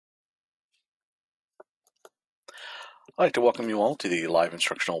I'd like to welcome you all to the live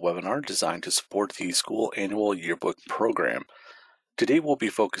instructional webinar designed to support the school annual yearbook program. Today we'll be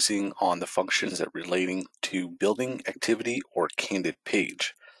focusing on the functions that relating to building activity or candid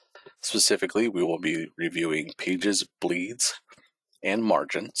page. Specifically, we will be reviewing pages, bleeds, and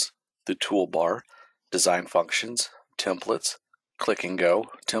margins, the toolbar, design functions, templates, click and go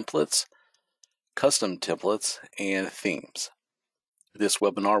templates, custom templates, and themes. This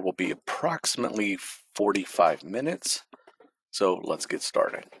webinar will be approximately 45 minutes. So let's get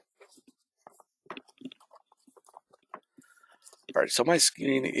started. All right, so my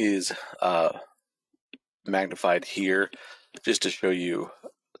screen is magnified here just to show you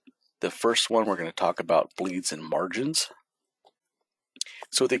the first one. We're going to talk about bleeds and margins.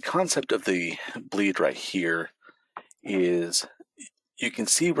 So the concept of the bleed right here is you can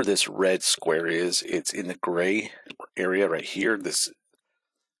see where this red square is. It's in the gray area right here. This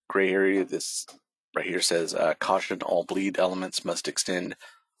gray area, this right here says caution, all bleed elements must extend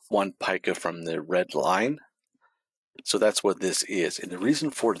 1 pica from the red line. So that's what this is. And the reason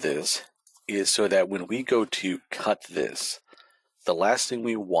for this is so that when we go to cut this, the last thing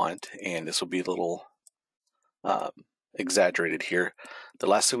we want, and this will be a little exaggerated here, the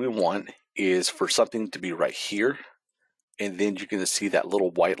last thing we want is for something to be right here, and then you're going to see that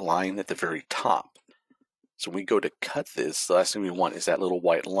little white line at the very top. So when we go to cut this, the last thing we want is that little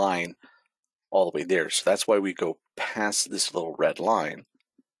white line all the way there. So that's why we go past this little red line.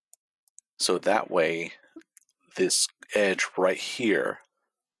 So that way, this edge right here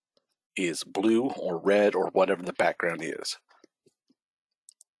is blue or red or whatever the background is.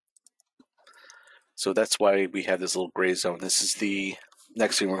 So that's why we have this little gray zone. This is the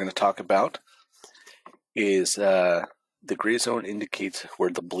next thing we're going to talk about is the gray zone indicates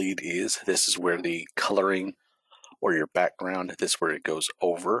where the bleed is. This is where the coloring or your background, this is where it goes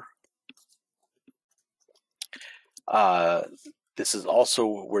over. This is also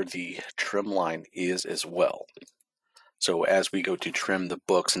where the trim line is as well. So as we go to trim the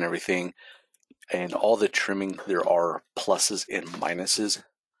books and everything, and all the trimming, there are pluses and minuses.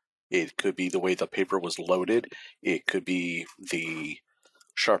 It could be the way the paper was loaded. It could be the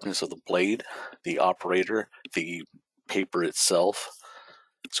sharpness of the blade, the operator, the paper itself.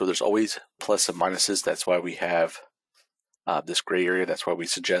 So there's always plus and minuses. That's why we have this gray area. That's why we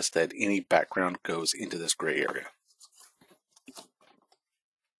suggest that any background goes into this gray area.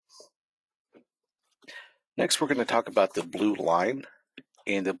 Next, we're going to talk about the blue line.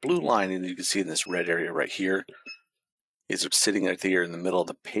 And the blue line, and you can see in this red area right here, is sitting right there in the middle of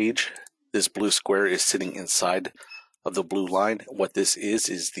the page. This blue square is sitting inside of the blue line. What this is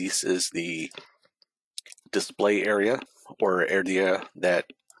this is the display area or area that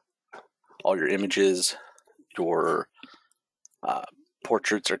all your images, your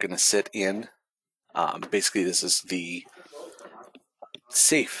portraits are going to sit in. Basically, this is the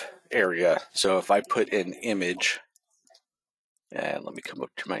safe area. So if I put an image, and let me come up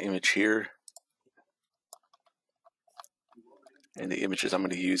to my image here, and the images I'm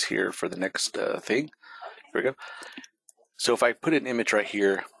going to use here for the next thing. Here we go. So if I put an image right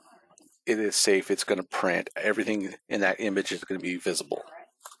here, it is safe. It's going to print. Everything in that image is going to be visible.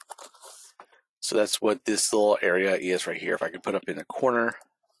 So that's what this little area is right here. If I can put up in a corner,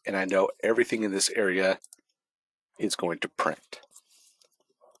 and I know everything in this area is going to print.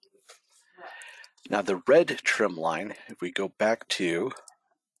 Now the red trim line, if we go back to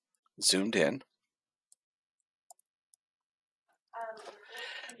zoomed in.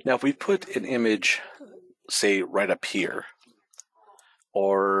 Now if we put an image, say right up here,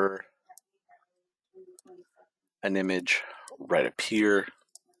 or an image right up here,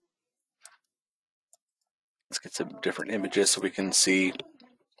 let's get some different images so we can see.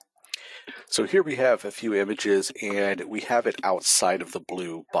 So here we have a few images, and we have it outside of the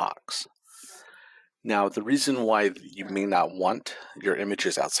blue box. Now, the reason why you may not want your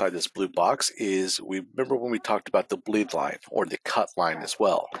images outside this blue box is, we remember when we talked about the bleed line or the cut line as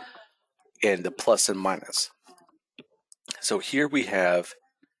well, and the plus and minus. So here we have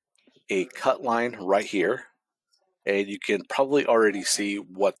a cut line right here, and you can probably already see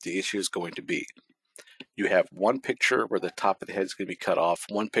what the issue is going to be. You have one picture where the top of the head is going to be cut off,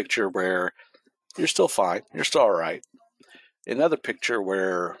 one picture where you're still fine, you're still all right, another picture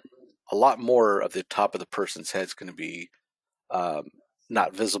where a lot more of the top of the person's head is going to be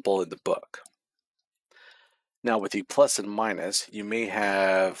not visible in the book. Now with the plus and minus, you may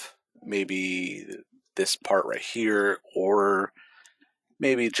have maybe this part right here, or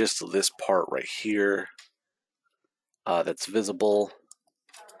maybe just this part right here that's visible.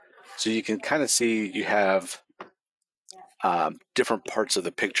 So you can kind of see you have different parts of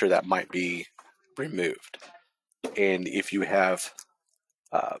the picture that might be removed. And if you have,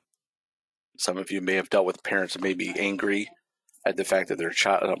 some of you may have dealt with parents who may be angry at the fact that their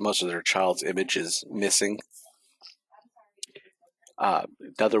child, most of their child's image is missing.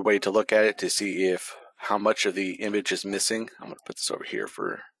 Another way to look at it to see if how much of the image is missing. I'm going to put this over here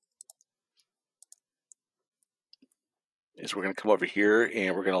is we're going to come over here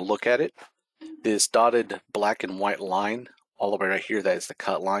and we're going to look at it. This dotted black and white line all the way right here, that is the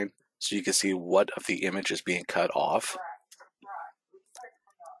cut line. So you can see what of the image is being cut off.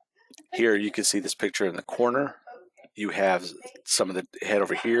 Here you can see this picture in the corner. You have some of the head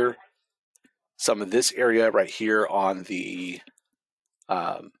over here. Some of this area right here on the,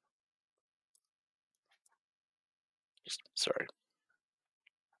 sorry.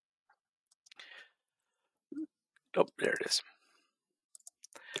 Oh, there it is.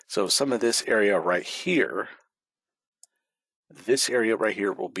 So some of this area right here, this area right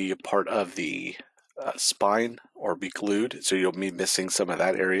here will be a part of the spine or be glued, so you'll be missing some of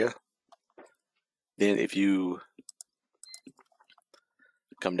that area. Then if you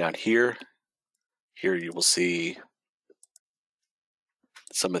come down here you will see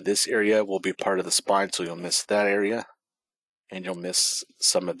some of this area will be part of the spine, so you'll miss that area, and you'll miss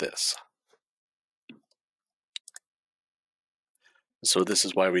some of this. So this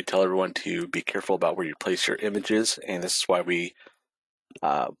is why we tell everyone to be careful about where you place your images, and this is why we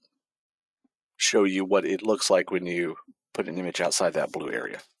show you what it looks like when you put an image outside that blue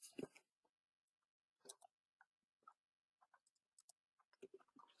area.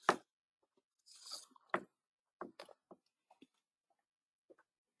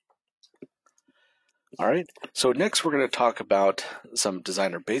 All right, so next we're going to talk about some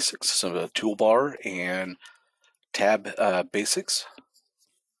designer basics, some of the toolbar and tab basics.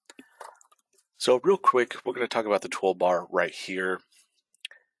 So real quick, we're going to talk about the toolbar right here.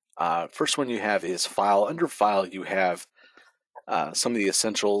 First one you have is File. Under File, you have some of the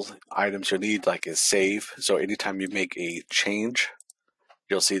essential items you'll need, like is Save. So anytime you make a change,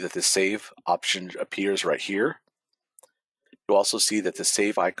 you'll see that the Save option appears right here. You'll also see that the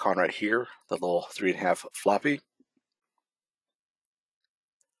Save icon right here, the little 3.5 floppy.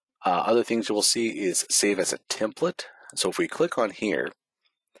 Other things you will see is Save as a template. So if we click on here,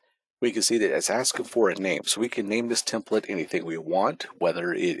 we can see that it's asking for a name. So we can name this template anything we want,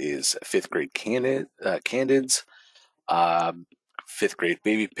 whether it is 5th grade candids, 5th grade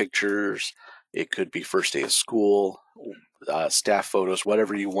baby pictures, it could be first day of school, staff photos,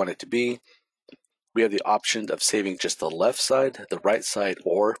 whatever you want it to be. We have the option of saving just the left side, the right side,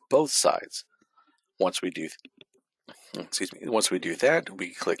 or both sides. Once we do that,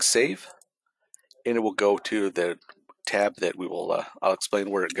 we click Save, and it will go to the tab that we will, I'll explain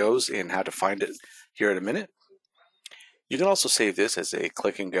where it goes and how to find it here in a minute. You can also save this as a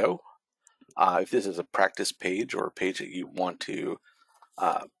click and go. If this is a practice page or a page that you want to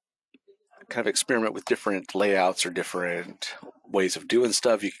kind of experiment with different layouts or different ways of doing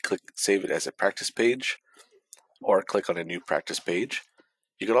stuff, you can click save it as a practice page or click on a new practice page.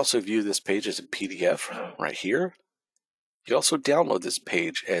 You can also view this page as a PDF right here. You can also download this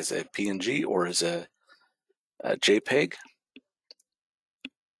page as a PNG or as a JPEG.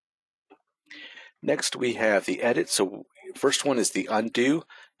 Next we have the edit. So first one is the undo,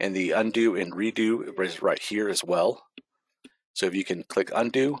 and the undo and redo is right here as well. So if you can click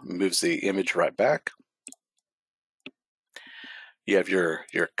undo, it moves the image right back. You have your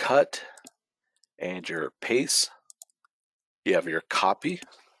cut and your paste. You have your copy,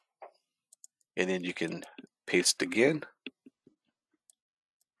 and then you can paste again.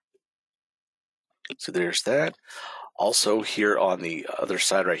 So there's that. Also here on the other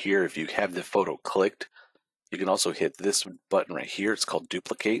side right here, if you have the photo clicked, you can also hit this button right here. It's called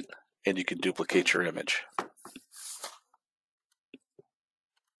duplicate, and you can duplicate your image.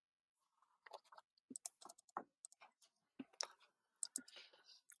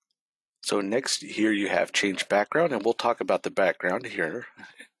 So next here you have change background, and we'll talk about the background here.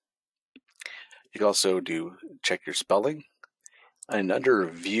 You can also check your spelling. And under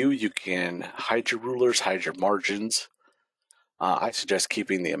view, you can hide your rulers, hide your margins. I suggest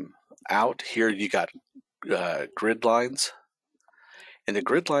keeping them out. Here you got grid lines, and the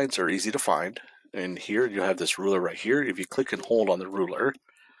grid lines are easy to find. And here you have this ruler right here. If you click and hold on the ruler,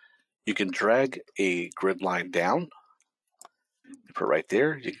 you can drag a grid line down. Put it right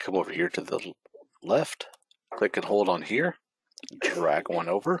there. You can come over here to the left, click and hold on here, drag one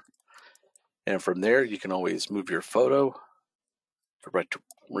over, and from there you can always move your photo right to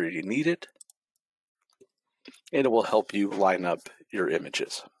where you need it, and it will help you line up your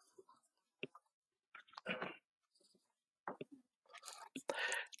images.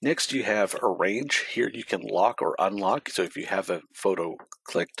 Next, you have arrange. Here you can lock or unlock. So if you have a photo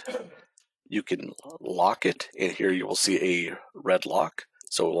clicked, you can lock it, and here you will see a red lock.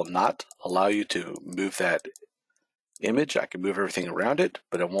 So it will not allow you to move that image. I can move everything around it,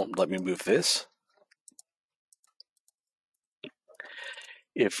 but it won't let me move this.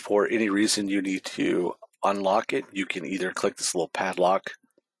 If for any reason you need to unlock it, you can either click this little padlock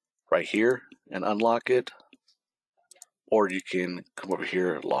right here and unlock it, or you can come over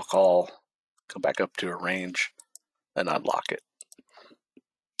here, lock all, come back up to arrange, and unlock it.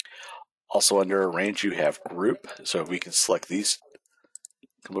 Also under arrange, you have group. So we can select these,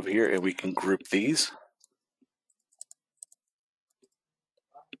 come over here, and we can group these.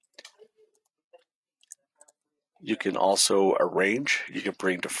 You can also arrange. You can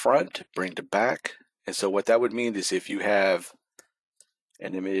bring to front, bring to back. And so what that would mean is if you have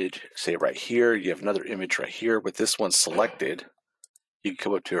an image, say right here, you have another image right here, with this one selected, you can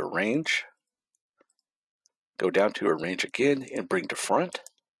come up to arrange, go down to arrange again, and bring to front,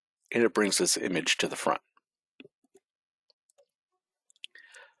 and it brings this image to the front.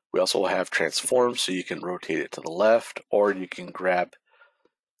 We also have transform, so you can rotate it to the left, or you can grab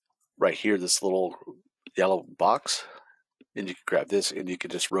right here this little yellow box, and you can grab this and you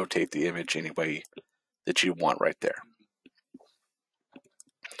can just rotate the image any way that you want right there.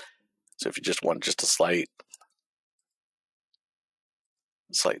 So if you just want just a slight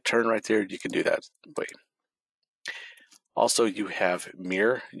turn right there, you can do that way. Also, you have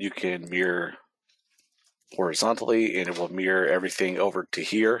mirror. You can mirror horizontally and it will mirror everything over to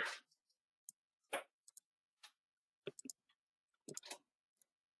here.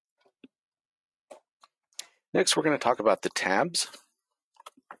 Next, we're going to talk about the tabs.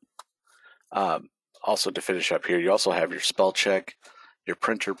 Also, to finish up here, you also have your spell check, your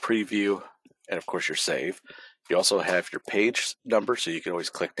printer preview, and of course your save. You also have your page number, so you can always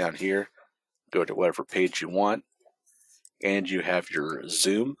click down here, go to whatever page you want, and you have your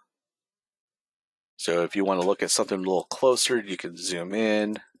zoom. So if you want to look at something a little closer, you can zoom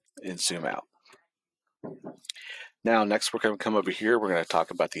in and zoom out. Now, next we're going to come over here. We're going to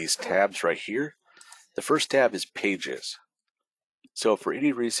talk about these tabs right here. The first tab is pages. So if for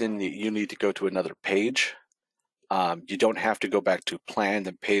any reason you need to go to another page, you don't have to go back to plan,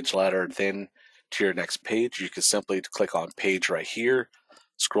 then page ladder, then to your next page. You can simply click on page right here,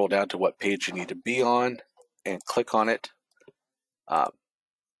 scroll down to what page you need to be on, and click on it. And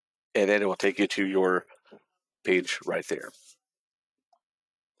then it will take you to your page right there.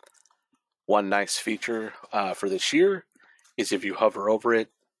 One nice feature for this year is if you hover over it,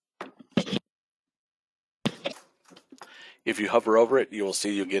 you will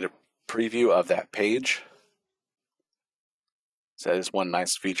see you get a preview of that page. So that is one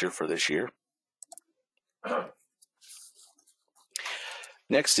nice feature for this year.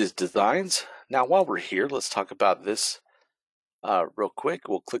 Next is designs. Now, while we're here, let's talk about this real quick.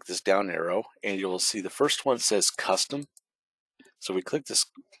 We'll click this down arrow and you'll see the first one says custom. So we click this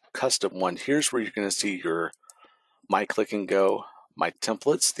custom one. Here's where you're going to see your My Click and Go, My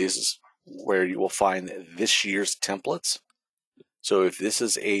Templates. This is where you will find this year's templates. So if this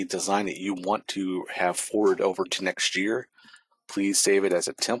is a design that you want to have forward over to next year, please save it as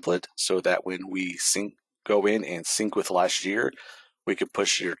a template so that when we go in and sync with last year, we can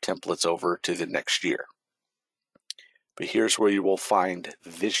push your templates over to the next year. But here's where you will find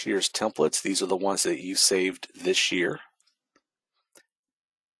this year's templates. These are the ones that you saved this year.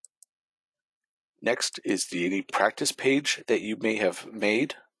 Next is any practice page that you may have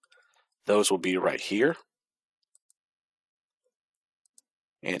made. Those will be right here.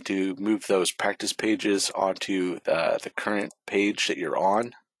 And to move those practice pages onto the current page that you're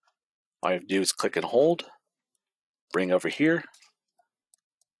on, all you have to do is click and hold, bring over here,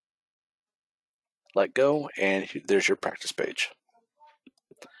 let go, and there's your practice page.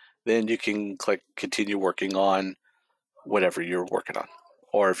 Then you can click continue working on whatever you're working on.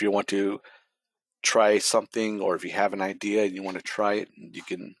 Or if you want to try something, or if you have an idea and you want to try it, you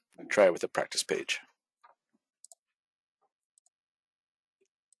can try it with a practice page.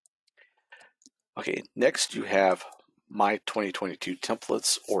 Okay, next you have My 2022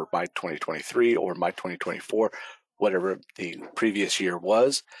 templates, or My 2023, or My 2024, whatever the previous year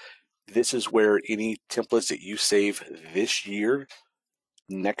was. This is where any templates that you save this year,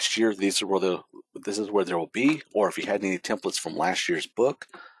 next year, this is where there will be. Or if you had any templates from last year's book,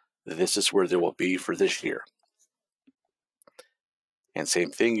 this is where there will be for this year. And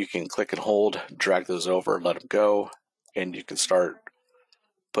same thing, you can click and hold, drag those over, let them go, and you can start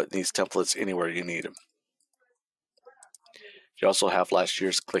putting these templates anywhere you need them. You also have last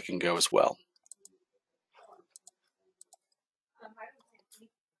year's click and go as well.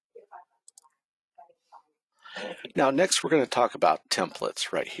 Now next we're going to talk about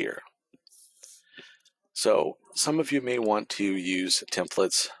templates right here. So some of you may want to use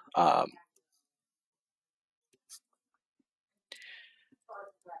templates.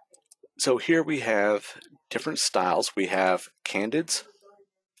 So here we have different styles. We have candids,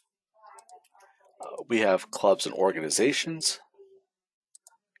 we have clubs and organizations,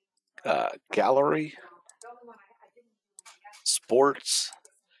 gallery, sports.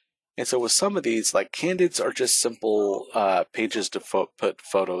 And so with some of these, like candids are just simple pages to put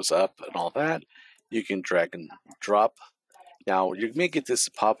photos up and all that. You can drag and drop. Now you may get this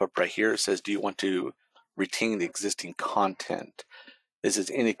pop-up right here. It says, do you want to retain the existing content? This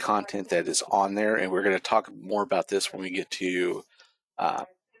is any content that is on there, and we're going to talk more about this when we get to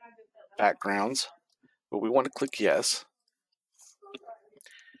backgrounds. But we want to click yes.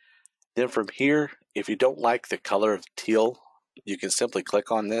 Then from here, if you don't like the color of teal, you can simply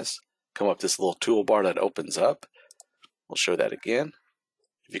click on this, come up this little toolbar that opens up. We'll show that again.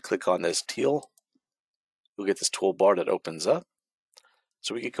 If you click on this teal, you'll get this toolbar that opens up.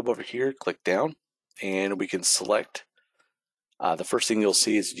 So we can come over here, click down, and we can select. The first thing you'll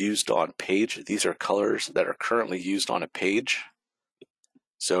see is used on page. These are colors that are currently used on a page.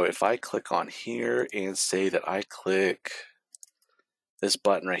 So if I click on here and say that I click this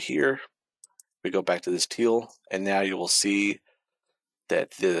button right here, we go back to this teal, and now you will see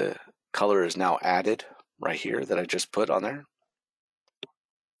that the color is now added right here that I just put on there.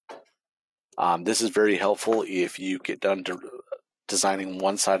 This is very helpful if you get done designing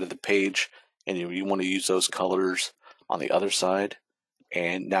one side of the page and you want to use those colors on the other side,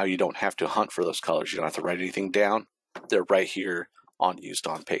 and now you don't have to hunt for those colors. You don't have to write anything down. They're right here on used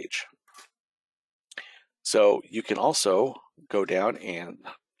on page. So you can also go down and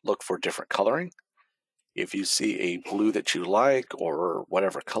look for different coloring. If you see a blue that you like or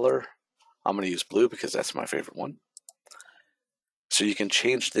whatever color, I'm going to use blue because that's my favorite one. So you can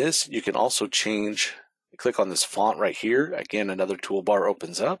change this. You can also change, click on this font right here. Again, another toolbar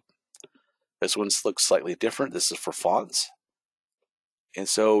opens up. This one looks slightly different. This is for fonts. And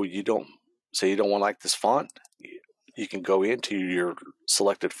so you don't want to like this font. You can go into your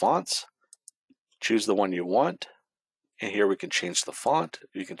selected fonts, choose the one you want, and here we can change the font.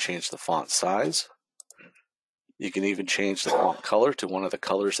 You can change the font size. You can even change the font color to one of the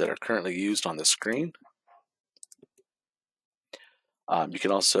colors that are currently used on the screen. You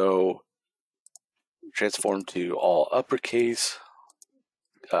can also transform to all uppercase,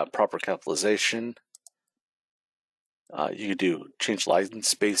 proper capitalization. You can change line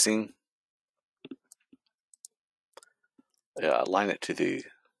spacing, align it to the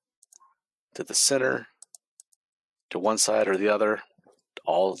center, to one side or the other.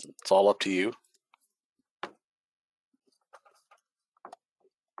 It's all up to you.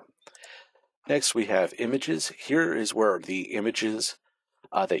 Next, we have images. Here is where the images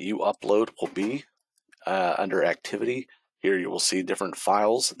that you upload will be under activity. Here you will see different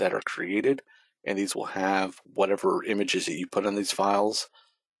files that are created, and these will have whatever images that you put in these files.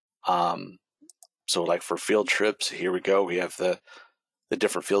 So like for field trips, here we go. We have the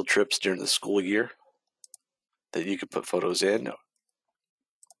different field trips during the school year that you can put photos in.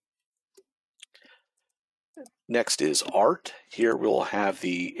 Next is art. Here we'll have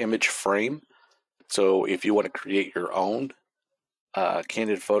the image frame. So if you want to create your own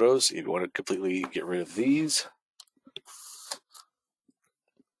candid photos, if you want to completely get rid of these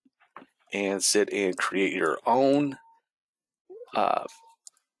and sit and create your own,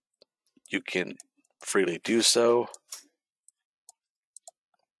 you can freely do so.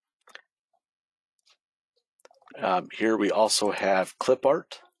 Here we also have clip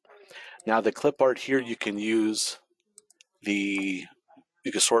art. Now the clip art here, you can use you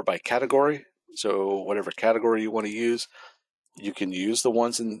can sort by category. So whatever category you want to use, you can use the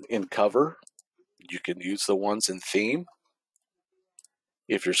ones in cover. You can use the ones in theme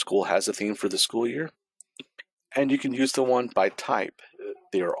if your school has a theme for the school year. And you can use the one by type.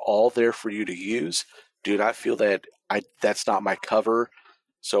 They are all there for you to use. Do not feel that that's not my cover,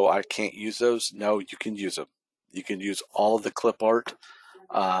 so I can't use those. No, you can use them. You can use all of the clip art.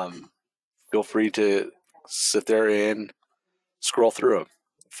 Feel free to sit there and scroll through them.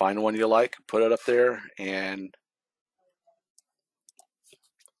 Find one you like, put it up there, and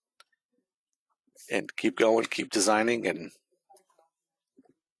keep going, keep designing. And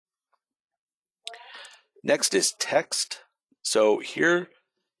next is text. So here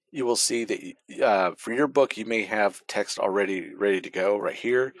you will see that for your book, you may have text already ready to go right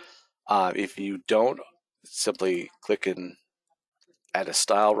here. If you don't, simply click and add a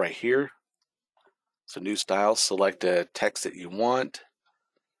style right here. So new style, select a text that you want,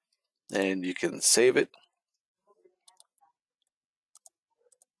 and you can save it.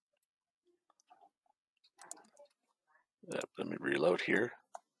 Let me reload here.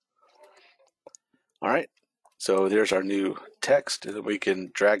 All right, so there's our new text, and then we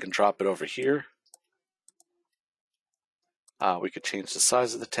can drag and drop it over here. We could change the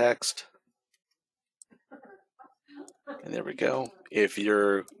size of the text, and there we go. If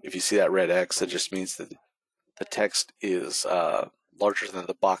you see that red X, that just means that the text is larger than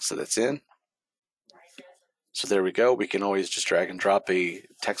the box that it's in. So there we go. We can always just drag and drop a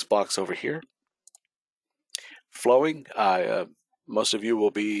text box over here. Flowing, most of you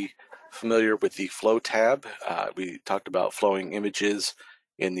will be familiar with the Flow tab. We talked about flowing images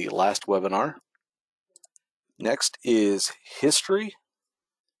in the last webinar. Next is history,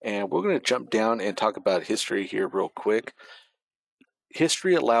 and we're going to jump down and talk about history here real quick.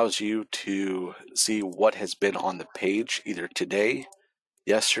 History allows you to see what has been on the page either today,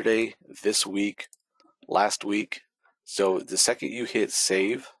 yesterday, this week, last week. So the second you hit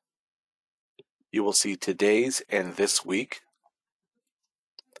save, you will see today's and this week.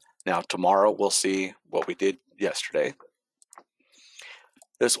 Now tomorrow we'll see what we did yesterday.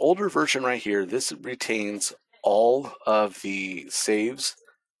 This older version right here, this retains all of the saves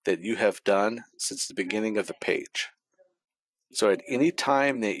that you have done since the beginning of the page. So at any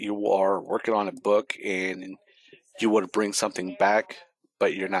time that you are working on a book and you want to bring something back,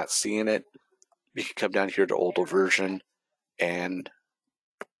 but you're not seeing it, you can come down here to older version and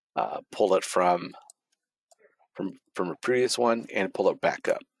pull it from a previous one and pull it back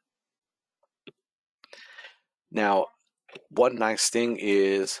up. Now, one nice thing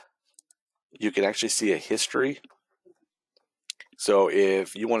is you can actually see a history. So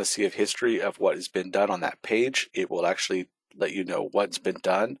if you want to see a history of what has been done on that page, it will actually let you know what's been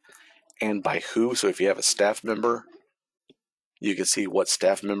done and by who. So if you have a staff member, you can see what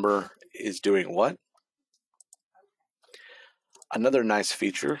staff member is doing what. Another nice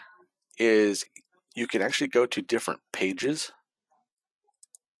feature is you can actually go to different pages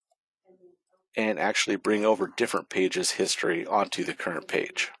and actually bring over different pages history onto the current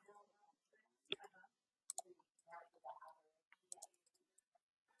page.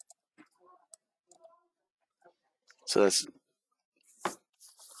 So that's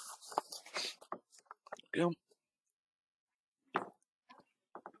go.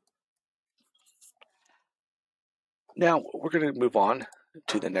 Now we're going to move on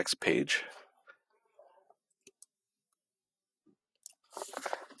to the next page.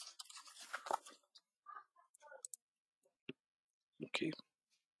 Okay.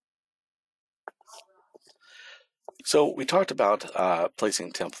 So we talked about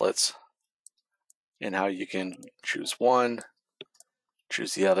placing templates and how you can choose one,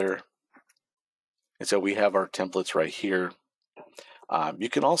 choose the other. And so we have our templates right here. You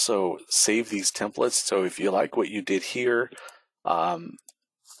can also save these templates. So if you like what you did here,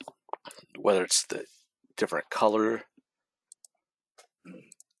 whether it's the different color,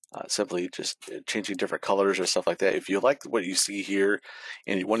 simply just changing different colors or stuff like that. If you like what you see here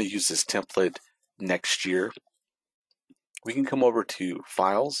and you want to use this template next year, we can come over to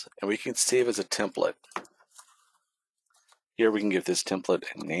Files and we can save as a template. Here we can give this template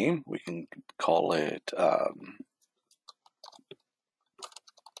a name. We can call it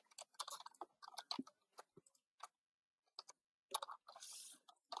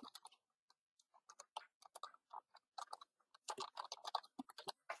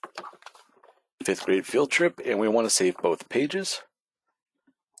Fifth Grade Field Trip, and we want to save both pages.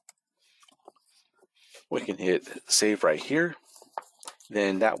 We can hit save right here.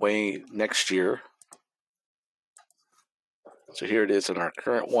 Then that way next year, so here it is in our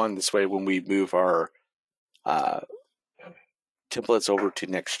current one. This way when we move our templates over to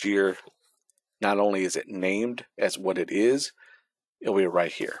next year, not only is it named as what it is, it'll be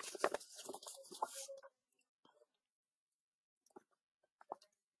right here.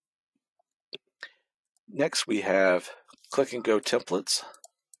 Next we have Click and Go Templates.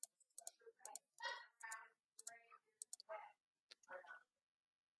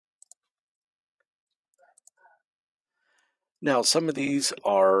 Now some of these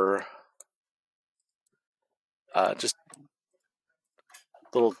are just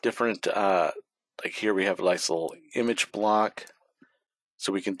little different, like here we have a nice little image block,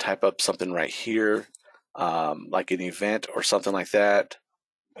 so we can type up something right here, like an event or something like that.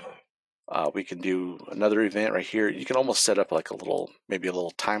 We can do another event right here. You can almost set up like a little, maybe a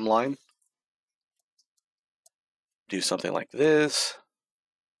little timeline. Do something like this.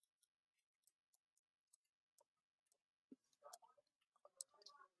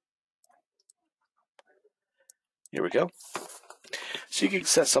 Here we go. So you can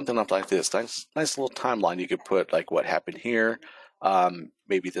set something up like this. Nice little timeline. You could put like what happened here,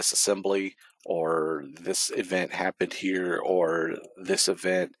 maybe this assembly, or this event happened here, or this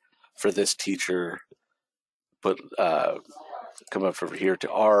event for this teacher. Put come up over here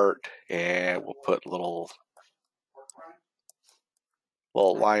to art, and we'll put little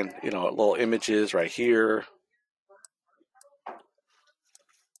line, little images right here.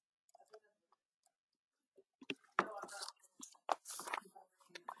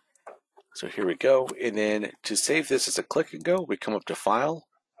 So here we go. And then to save this as a click and go, we come up to File,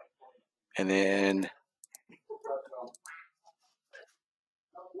 and then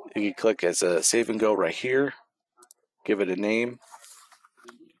you can click as a save and go right here. Give it a name.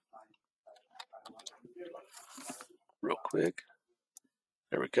 Real quick.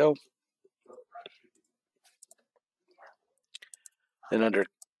 There we go. Then under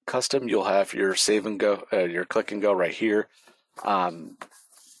custom, you'll have your save and go, your click and go right here.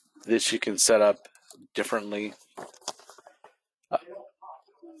 This you can set up differently.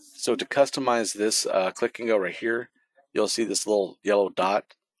 So to customize this click and go right here, you'll see this little yellow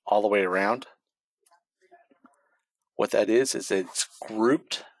dot all the way around. What that is it's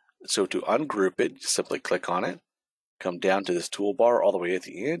grouped. So to ungroup it, simply click on it. Come down to this toolbar all the way at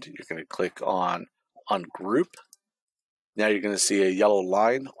the end. You're going to click on ungroup. Now you're going to see a yellow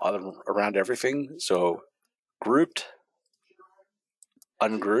line around everything. So grouped,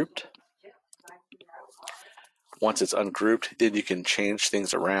 ungrouped. Once it's ungrouped, then you can change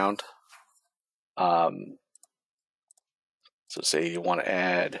things around. So say you want to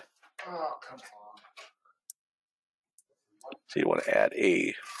add,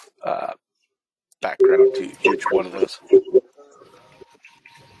 a background to each one of those.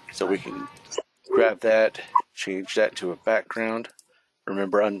 So we can grab that, change that to a background.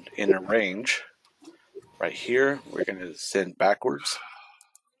 Remember, in arrange, right here, we're going to send backwards.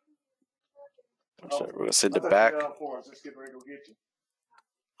 So we're going to send it back.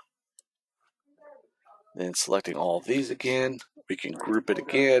 Then selecting all of these again, we can group it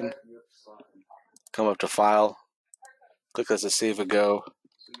again. Come up to File, click as a save and go.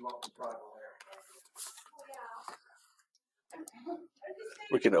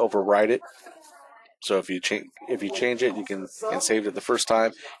 We can overwrite it. So if you change it, you can save it the first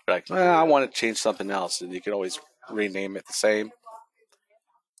time. You're like, I want to change something else, and you can always rename it the same.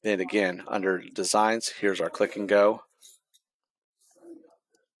 Then again, under designs, here's our click and go.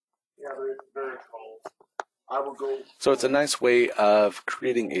 So it's a nice way of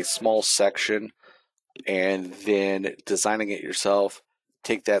creating a small section and then designing it yourself.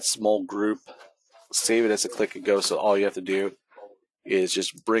 Take that small group, save it as a click and go. So all you have to do is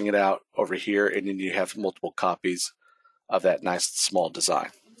just bring it out over here, and then you have multiple copies of that nice small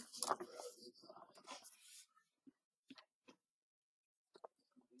design.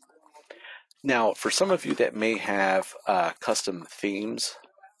 Now, for some of you that may have custom themes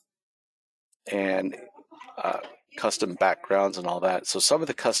and custom backgrounds and all that, so some of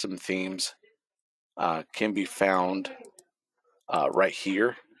the custom themes can be found right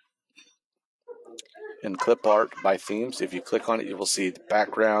here in clip art by themes. If you click on it, you will see the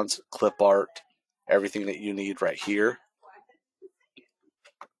backgrounds, clip art, everything that you need right here.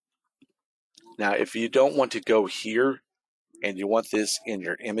 Now, if you don't want to go here and you want this in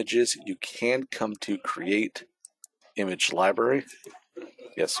your images, you can come to Create Image Library.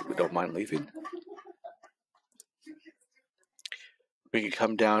 Yes, we don't mind leaving. We can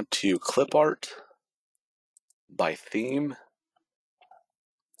come down to Clip Art by theme.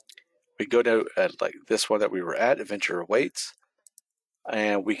 We go to like this one that we were at, Adventure Awaits,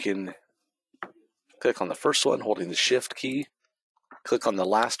 and we can click on the first one holding the Shift key, click on the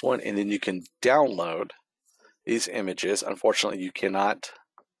last one, and then you can download these images. Unfortunately, you cannot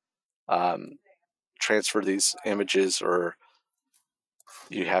transfer these images, or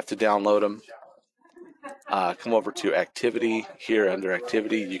you have to download them. Come over to Activity. Here under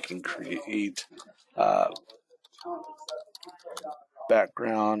Activity, you can create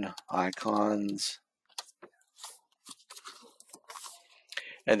background, icons,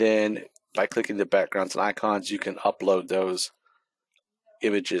 and then by clicking the backgrounds and icons, you can upload those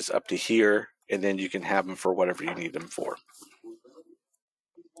images up to here, and then you can have them for whatever you need them for.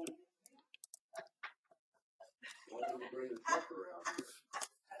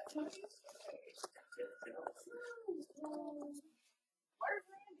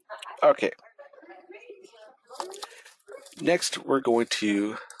 Okay. Next, we're going to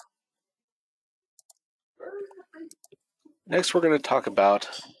talk about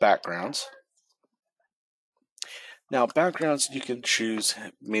backgrounds. Now, backgrounds, you can choose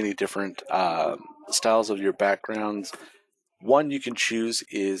many different styles of your backgrounds. One you can choose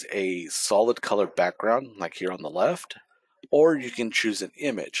is a solid color background, like here on the left, or you can choose an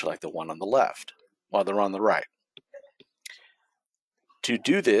image like the one on the left while they're on the right. To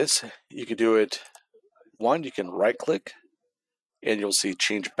do this, you can do it, you can right click and you'll see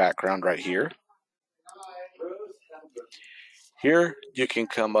change background right here. Here you can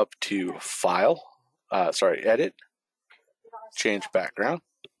come up to file, edit, change background,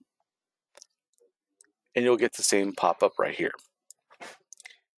 and you'll get the same pop-up right here.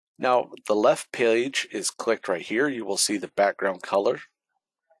 Now the left page is clicked right here. You will see the background color.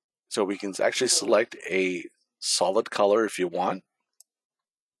 So we can actually select a solid color if you want.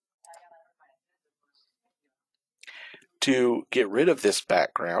 To get rid of this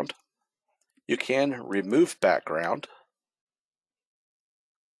background, you can remove background,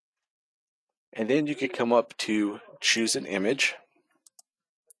 and then you can come up to choose an image.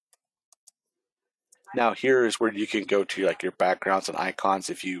 Now here is where you can go to like your backgrounds and icons.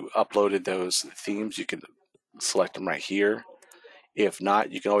 If you uploaded those themes, you can select them right here. If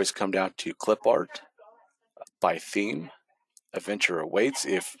not, you can always come down to clip art by theme. Adventure awaits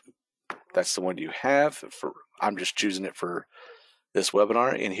if that's the one you have. I'm just choosing it for this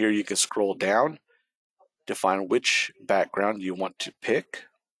webinar, and here you can scroll down to find which background you want to pick.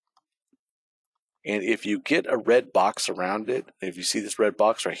 And if you get a red box around it, if you see this red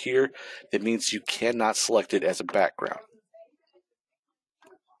box right here, that means you cannot select it as a background.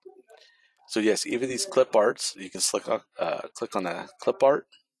 So yes, even these clip arts, you can click on the clip art,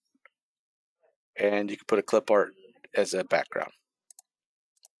 and you can put a clip art as a background.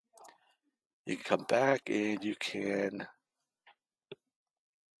 You can come back and you can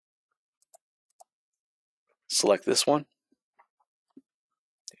select this one.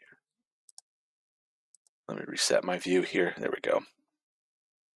 Let me reset my view here. There we go.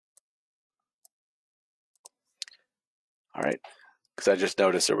 All right, because I just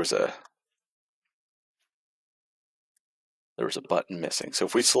noticed there was a button missing. So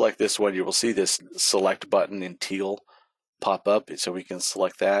if we select this one, you will see this select button in teal pop up. So we can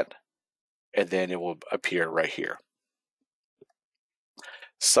select that, and then it will appear right here.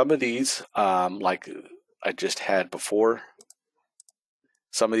 Some of these, like I just had before,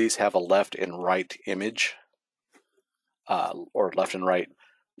 some of these have a left and right image, or left and right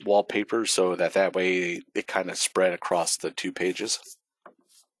wallpaper, so that way it kind of spread across the two pages.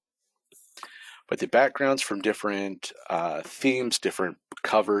 But the backgrounds from different themes, different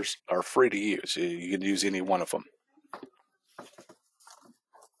covers are free to use. You can use any one of them.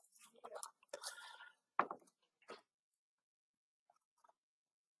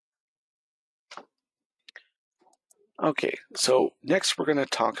 Okay, so next we're going to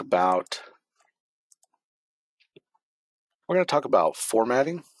talk about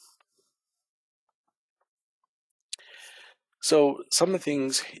formatting. So some of the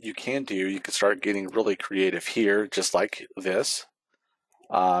things you can do, you can start getting really creative here, just like this.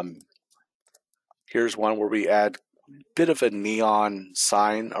 Here's one where we add a bit of a neon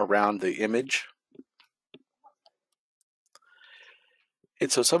sign around the image.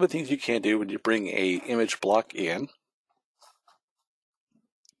 And so some of the things you can do when you bring a image block in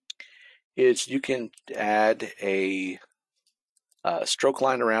is you can add a stroke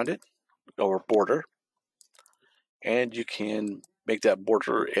line around it, or border, and you can make that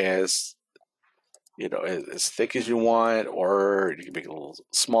border as as thick as you want, or you can make it a little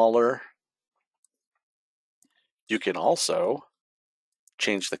smaller. You can also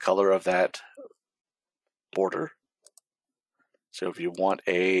change the color of that border. So if you want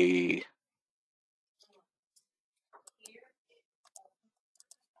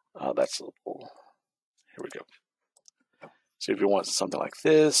that's a little, here we go. So if you want something like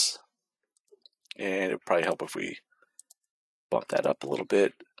this, and it would probably help if we bump that up a little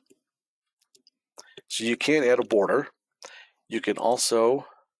bit. So you can add a border. You can also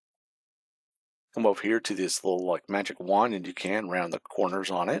come over here to this little like magic wand, and you can round the corners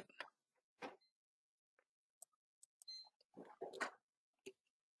on it.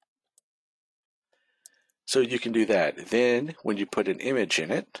 So you can do that. Then when you put an image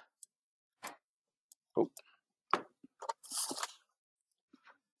in it,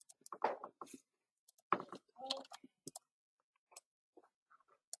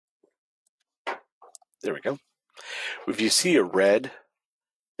 there we go. If you see a red,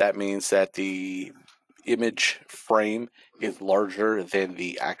 that means that the image frame is larger than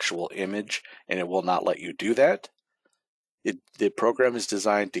the actual image, and it will not let you do that. The program is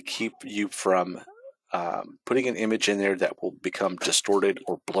designed to keep you from putting an image in there that will become distorted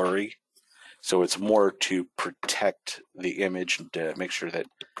or blurry. So it's more to protect the image and to make sure that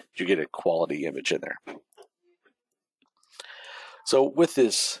you get a quality image in there. So with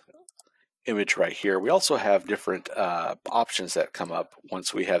this image right here, we also have different options that come up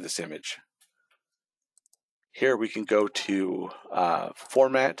once we have this image. Here we can go to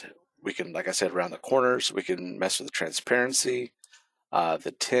format. We can, like I said, around the corners. We can mess with the transparency,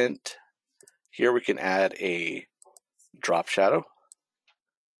 the tint. Here we can add a drop shadow.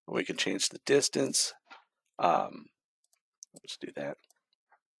 We can change the distance. Let's do that.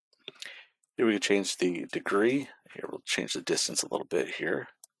 Here we can change the degree. Here we'll change the distance a little bit here.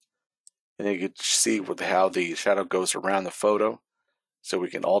 And you can see how the shadow goes around the photo. So we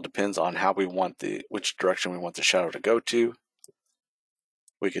can, all depends on how we want which direction we want the shadow to go to.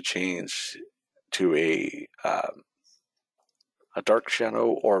 We could change to a dark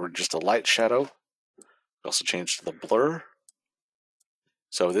shadow or just a light shadow. We also change the blur.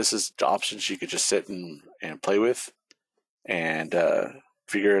 So this is the options you could just sit and play with and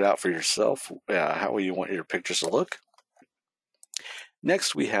figure it out for yourself, how you want your pictures to look.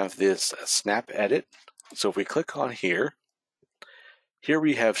 Next, we have this snap edit. So if we click on here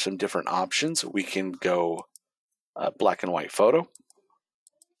we have some different options. We can go black and white photo.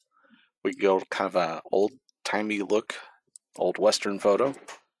 We can go kind of an old-timey look, old Western photo.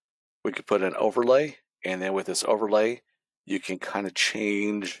 We could put an overlay, and then with this overlay, you can kind of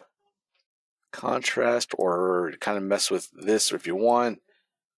change contrast or kind of mess with this if you want.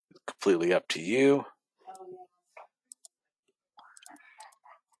 Completely up to you.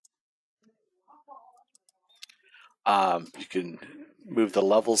 You can move the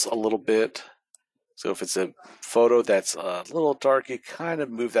levels a little bit. So if it's a photo that's a little dark, you kind of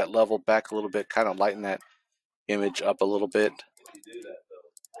move that level back a little bit, kind of lighten that image up a little bit.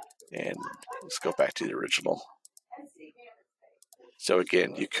 And let's go back to the original. So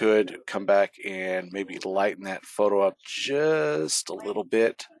again, you could come back and maybe lighten that photo up just a little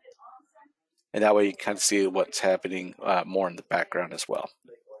bit. And that way you kind of see what's happening more in the background as well.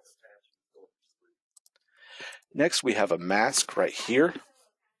 Next, we have a mask right here.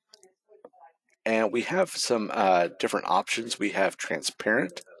 And we have some different options. We have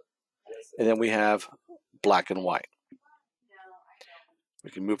transparent, and then we have black and white. We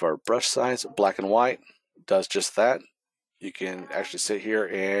can move our brush size. Black and white does just that. You can actually sit here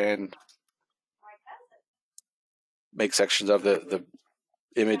and make sections of the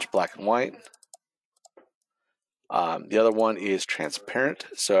image black and white. The other one is transparent.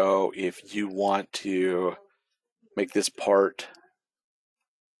 So if you want to make this part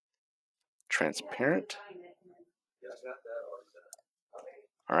transparent,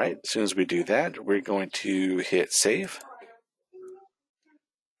 all right, as soon as we do that, we're going to hit save.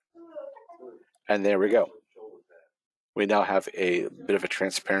 And there we go. We now have a bit of a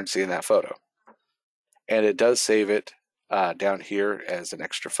transparency in that photo. And it does save it down here as an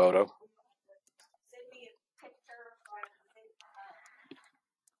extra photo.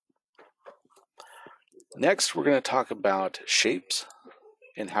 Next, we're going to talk about shapes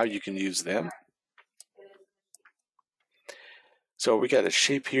and how you can use them. So we got a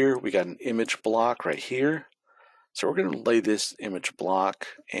shape here. We got an image block right here. So we're going to lay this image block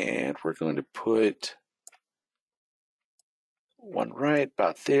and we're going to put one right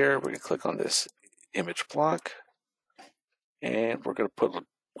about there. We're going to click on this image block and we're going to put what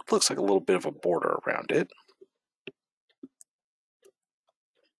looks like a little bit of a border around it.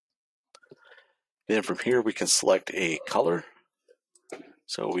 Then from here we can select a color.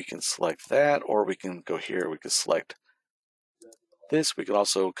 So we can select that, or we can go here, we can select this. We can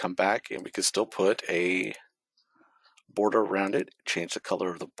also come back and we can still put a border around it, change the color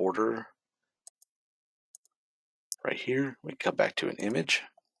of the border right here. We come back to an image.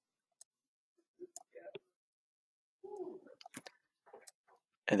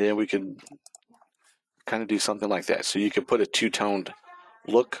 And then we can kind of do something like that. So you can put a two-toned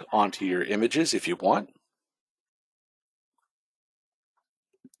look onto your images if you want.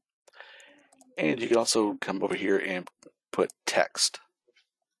 And you can also come over here and put text.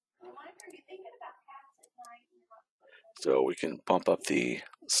 So we can bump up the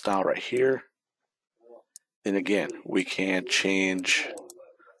style right here. Then again, we can change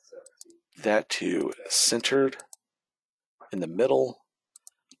that to centered in the middle.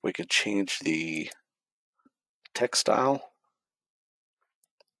 We can change the text style.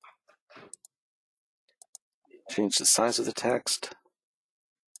 Change the size of the text.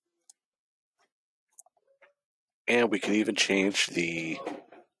 And we can even change the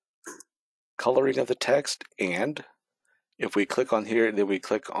coloring of the text. And if we click on here and then we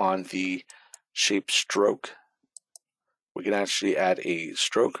click on the shape stroke, we can actually add a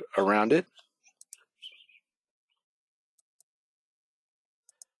stroke around it.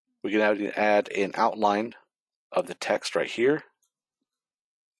 We can add an outline of the text right here.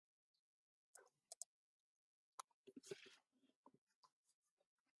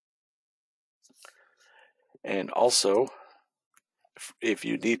 And also, if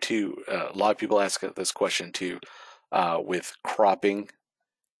you need to, a lot of people ask this question too, with cropping,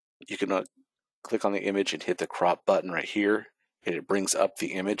 you can click on the image and hit the crop button right here, and it brings up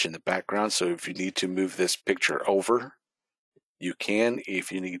the image in the background. So if you need to move this picture over, you can.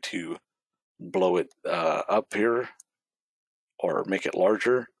 If you need to blow it up here or make it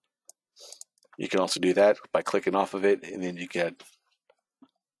larger, you can also do that by clicking off of it, and then you get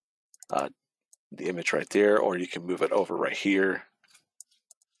the image right there, or you can move it over right here,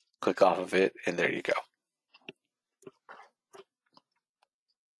 click off of it, and there you go.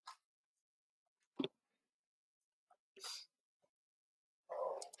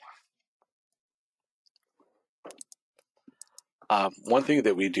 One thing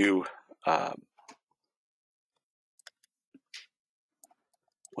that we do, one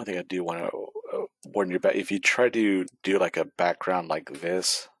thing I do want to warn you about, if you try to do like a background like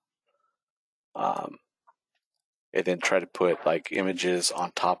this, and then try to put like images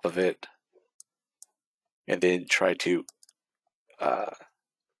on top of it, and then try to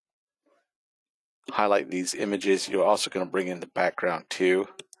highlight these images, you're also going to bring in the background too.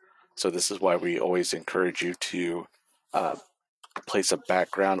 So this is why we always encourage you to place a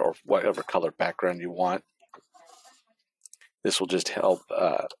background or whatever color background you want. This will just help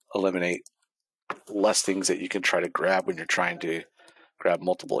eliminate less things that you can try to grab when you're trying to grab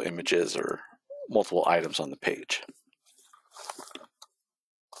multiple images or multiple items on the page.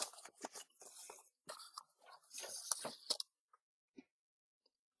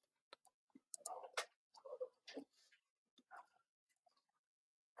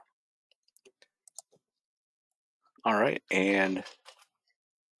 All right, and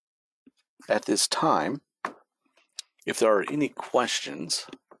at this time, if there are any questions,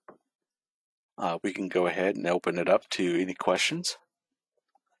 we can go ahead and open it up to any questions.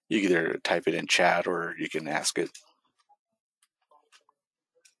 You can either type it in chat or you can ask it.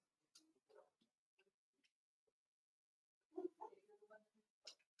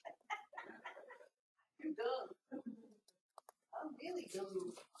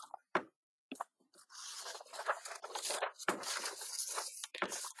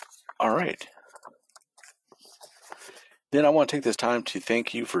 All right. Then I want to take this time to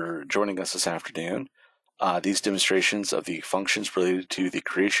thank you for joining us this afternoon. These demonstrations of the functions related to the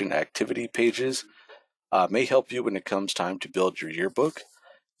creation activity pages may help you when it comes time to build your yearbook.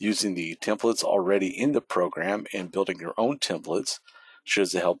 Using the templates already in the program and building your own templates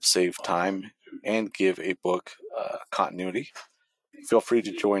should help save time and give a book continuity. Feel free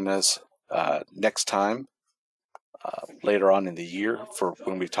to join us next time later on in the year for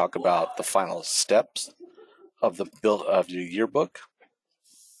when we talk about the final steps of the build of your yearbook.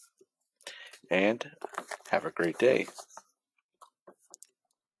 And have a great day.